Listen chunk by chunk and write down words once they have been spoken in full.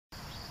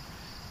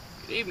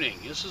Evening,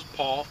 this is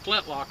Paul,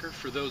 Flintlocker,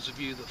 for those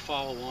of you that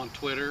follow on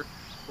Twitter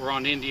or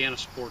on Indiana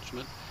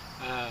Sportsman.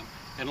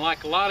 And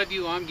like a lot of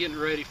you, I'm getting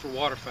ready for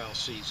waterfowl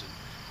season.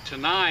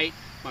 Tonight,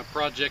 my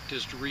project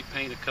is to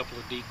repaint a couple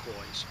of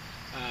decoys.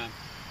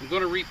 I'm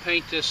going to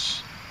repaint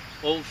this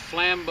old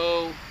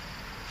Flambeau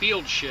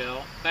field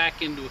shell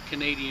back into a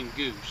Canadian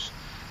goose.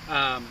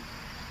 I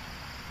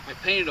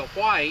painted it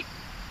white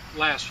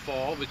last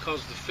fall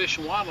because the Fish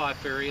and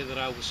Wildlife area that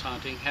I was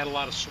hunting had a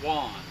lot of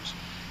swans.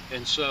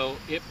 And so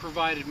it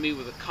provided me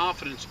with a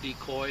confidence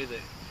decoy that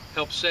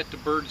helped set the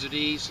birds at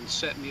ease and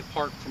set me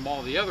apart from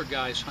all the other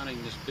guys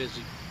hunting this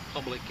busy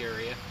public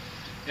area.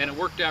 And it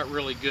worked out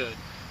really good.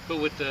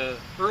 But with the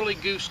early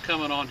goose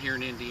coming on here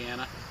in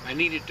Indiana, I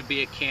needed to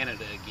be a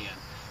Canada again.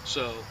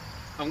 So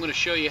I'm going to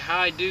show you how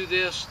I do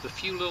this, the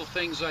few little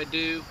things I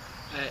do.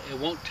 It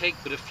won't take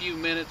but a few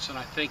minutes, and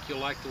I think you'll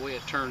like the way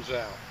it turns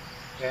out.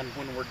 And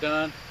when we're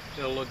done,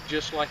 it'll look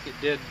just like it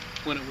did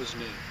when it was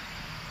new.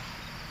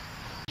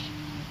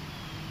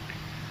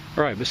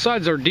 Alright,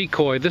 besides our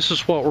decoy, this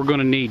is what we're going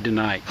to need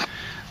tonight.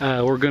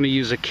 We're going to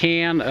use a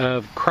can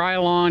of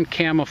Krylon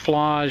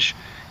camouflage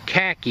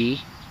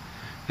khaki.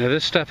 Now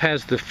this stuff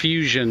has the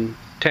fusion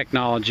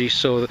technology,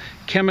 so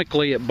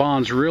chemically it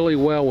bonds really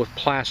well with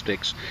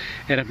plastics,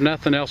 and if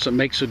nothing else it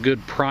makes a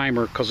good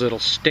primer because it'll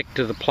stick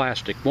to the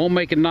plastic. Won't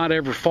make it not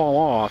ever fall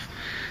off,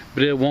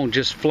 but it won't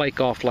just flake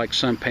off like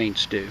some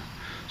paints do.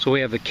 So we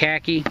have the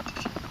khaki.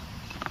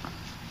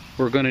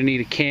 We're going to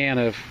need a can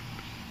of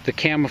the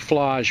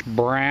camouflage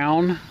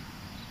brown.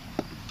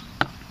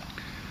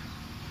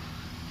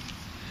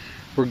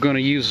 We're going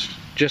to use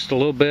just a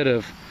little bit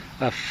of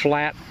a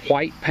flat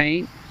white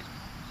paint,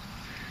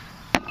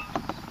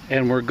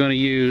 and we're going to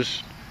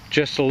use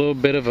just a little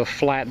bit of a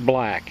flat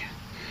black.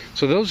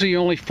 So those are the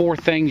only four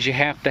things you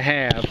have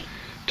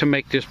to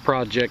make this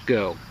project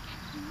go.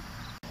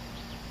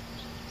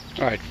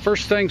 Alright,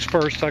 first things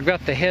first, I've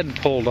got the head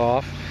pulled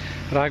off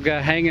that I've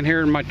got hanging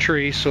here in my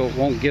tree so it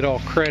won't get all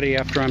cruddy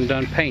after I'm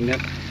done painting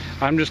it.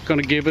 I'm just going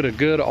to give it a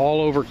good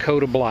all over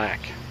coat of black.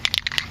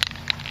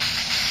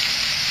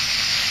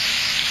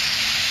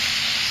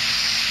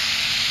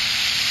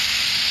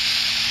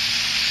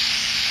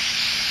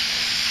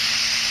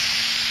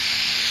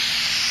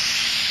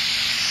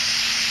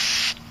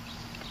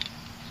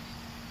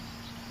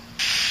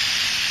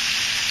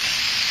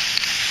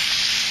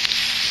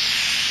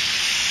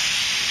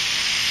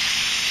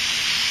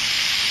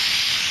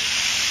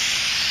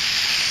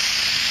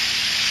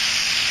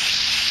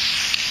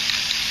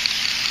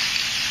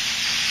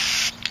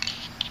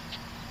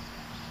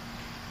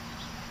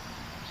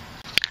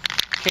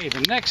 Okay,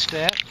 the next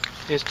step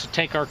is to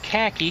take our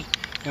khaki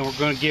and we're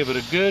going to give it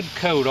a good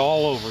coat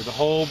all over the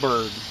whole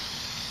bird.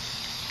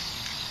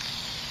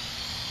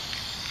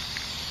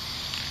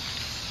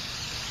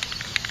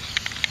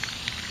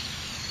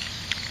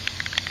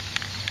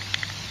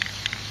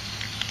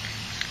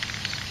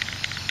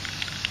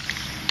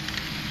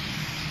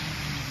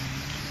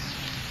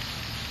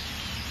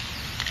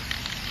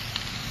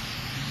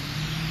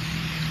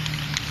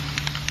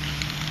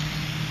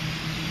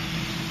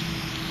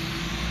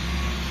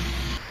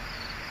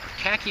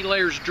 Khaki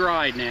layer's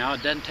dried now.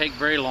 It doesn't take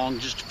very long,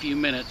 just a few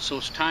minutes, so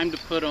it's time to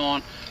put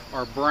on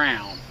our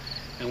brown.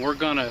 And we're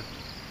going to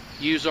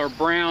use our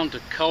brown to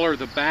color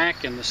the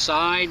back and the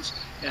sides,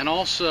 and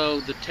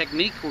also the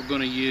technique we're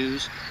going to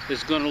use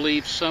is going to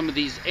leave some of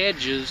these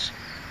edges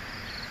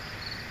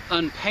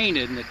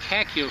unpainted, and the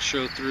khaki will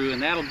show through,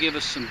 and that'll give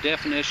us some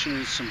definition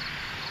and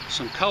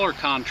some color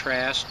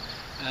contrast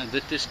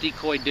that this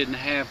decoy didn't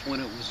have when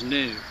it was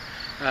new.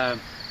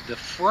 The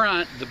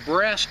front, the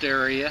breast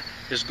area,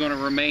 is going to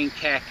remain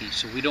khaki,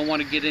 so we don't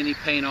want to get any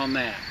paint on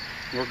that.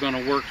 We're going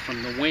to work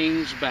from the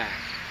wings back.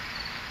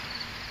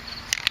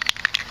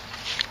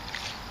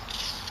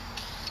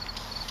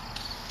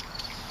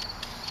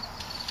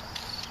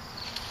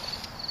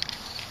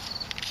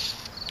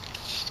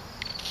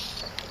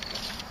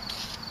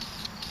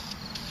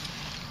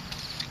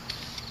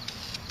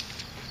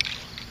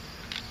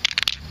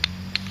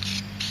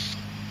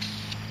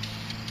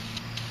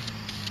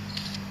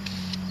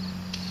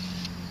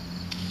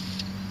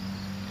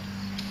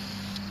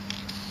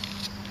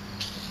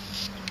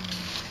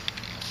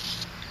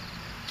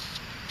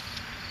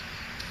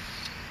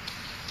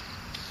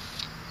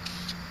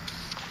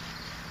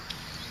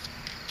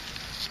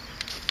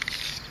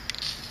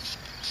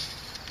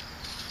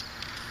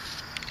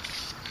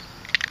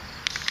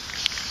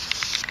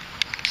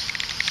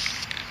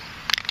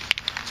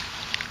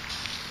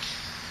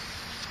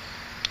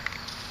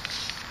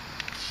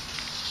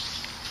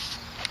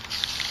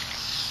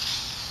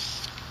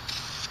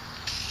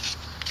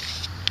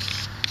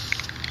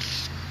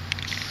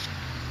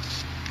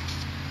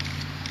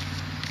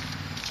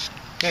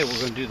 Okay,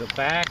 we're going to do the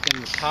back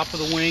and the top of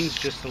the wings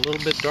just a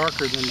little bit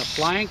darker than the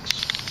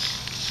flanks.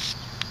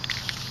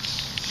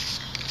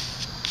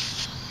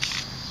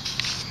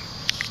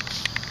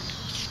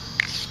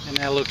 And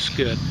that looks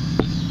good.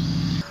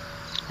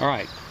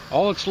 Alright,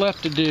 all that's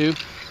left to do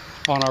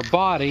on our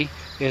body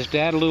is to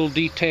add a little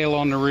detail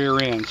on the rear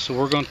end. So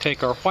we're going to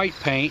take our white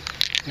paint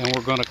And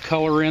we're going to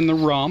color in the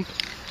rump.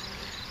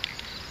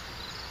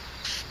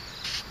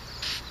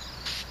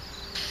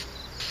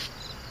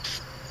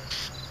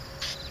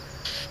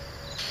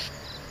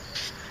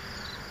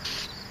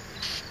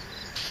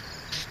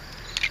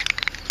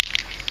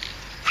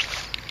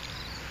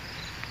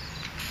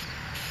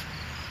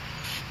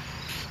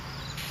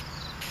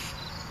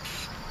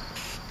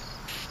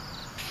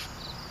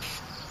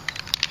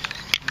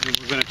 And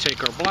we're going to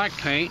take our black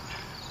paint,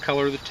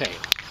 color the tail.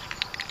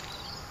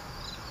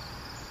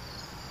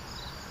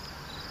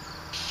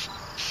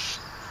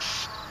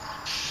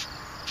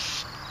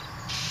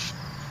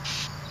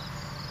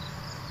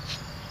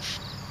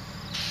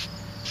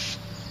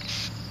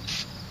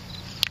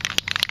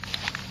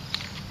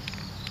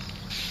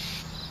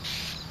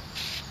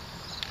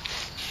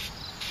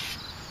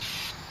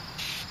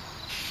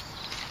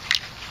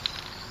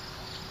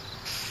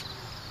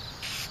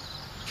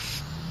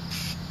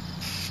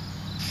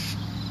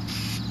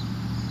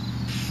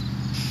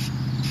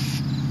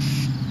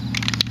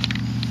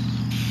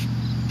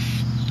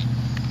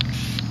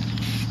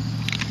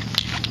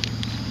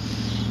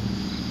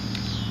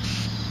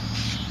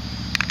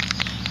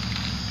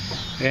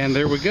 And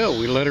there we go,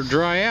 we let her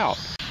dry out.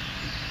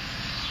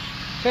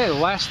 Okay, the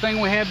last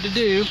thing we have to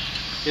do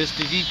is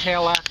to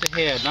detail out the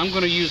head. And I'm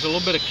going to use a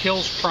little bit of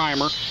Kills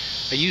primer.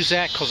 I use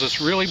that because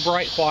it's really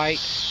bright white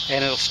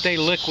and it'll stay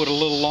liquid a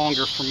little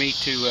longer for me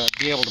to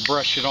be able to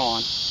brush it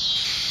on.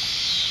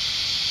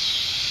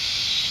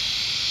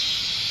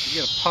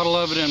 Get a puddle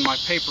of it in my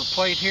paper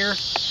plate here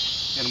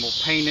and we'll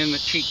paint in the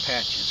cheek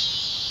patches.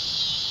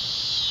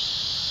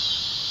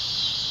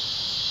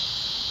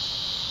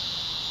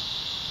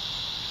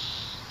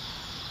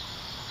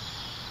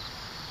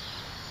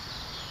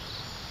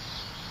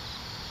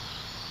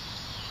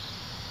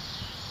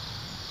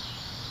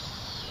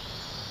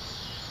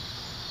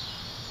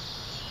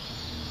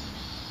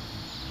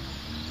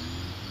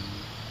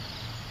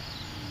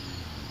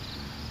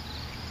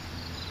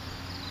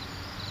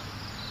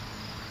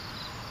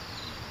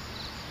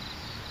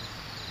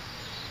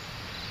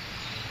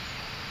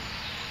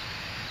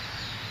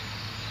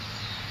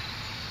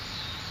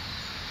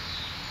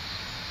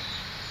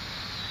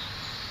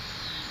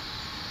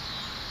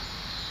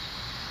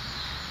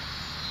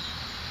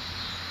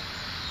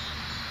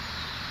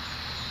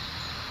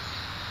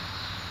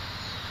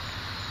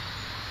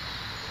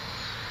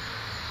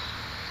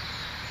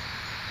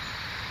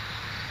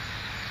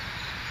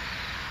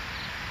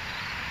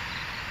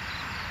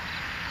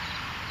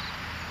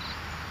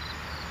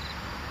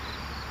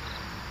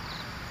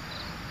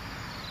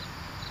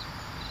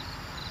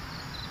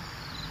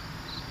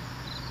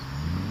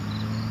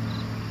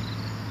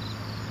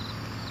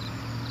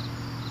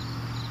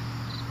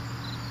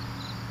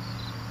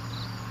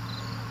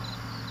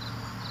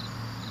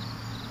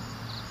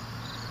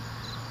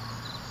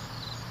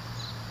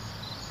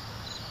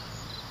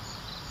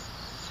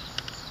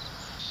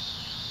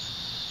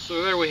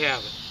 So there we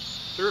have it.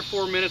 3 or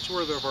 4 minutes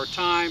worth of our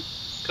time,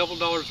 a couple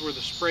dollars worth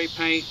of spray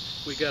paint.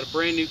 We got a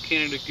brand new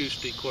Canada goose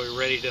decoy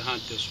ready to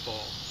hunt this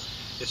fall.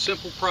 It's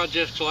simple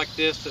projects like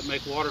this that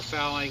make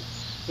waterfowling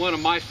one of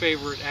my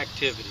favorite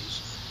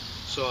activities.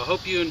 So I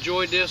hope you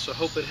enjoyed this. I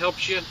hope it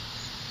helps you,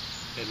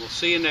 and we'll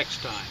see you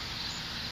next time.